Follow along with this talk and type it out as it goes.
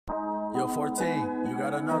Yo, 14, you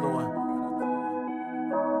got another one.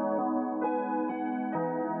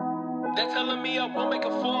 They're telling me I won't make a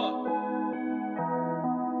four.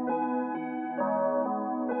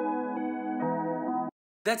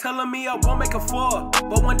 They're telling me I won't make a four,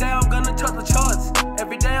 but one day I'm gonna top the charts.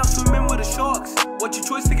 Every day I'm swimming with the sharks. What's your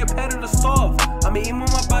choice to get paid or to starve? I'm eating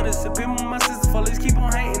with my brothers, sipping with my sisters. Follows keep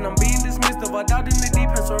on hating, I'm being dismissed. If I died in the deep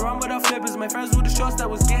end, so run without flippers. My friends with the shots that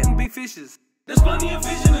was getting big fishes. There's plenty of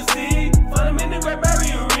fish in the sea. Find them in the Great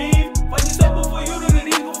Barrier Reef. Find yourself before you do the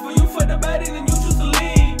deed. Before you fight the baddie, then you choose to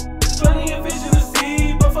leave. There's plenty of fish in the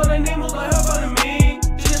sea, but finding Nemo's like her finding me.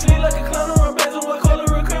 She just lead like a clown or a bezel. I call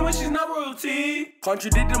her a queen when she's not royalty.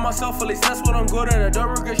 Contradicting myself, at least that's what I'm good at. I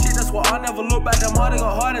don't regret shit, that's why I never look back. Them hard,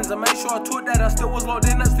 got hardens. I made sure I took that. I still was locked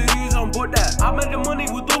in, I still use on board that. I made the money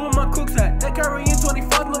with all of my cooks at. They carrying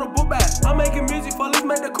 25, not a book back. I'm making music, fellas,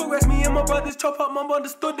 make the cook rest. Me and my brothers chop up, mom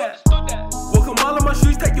understood that. Walk a mile in my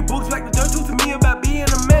shoes, take your books back. But don't talk to me about being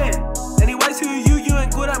a man. Anyways, who are you? You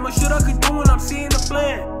ain't good at my shit I could do when I'm seeing the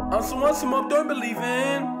plan. I'm someone some up don't believe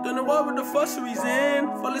in. Don't know why with the fusseries in.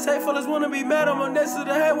 Fellas hate, fellas wanna be mad. I'm on next to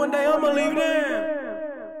the head, one day I'ma leave them.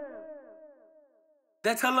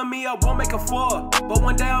 They're telling me I won't make a four, but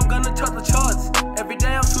one day I'm gonna top the charts. Every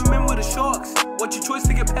day I'm swimming with the sharks. What's your choice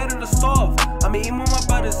to get paid or to starve? I'm eating with my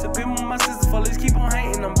brothers, sipping with my sisters. Fellas keep on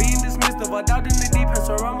hating, I'm being dismissed. If I died in the deep end,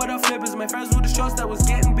 so run without flippers. My friends with the shots that was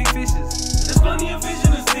getting big fishes. There's plenty of fish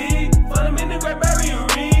in the sea. Find them in the Great Barrier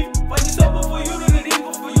Reef. Find yourself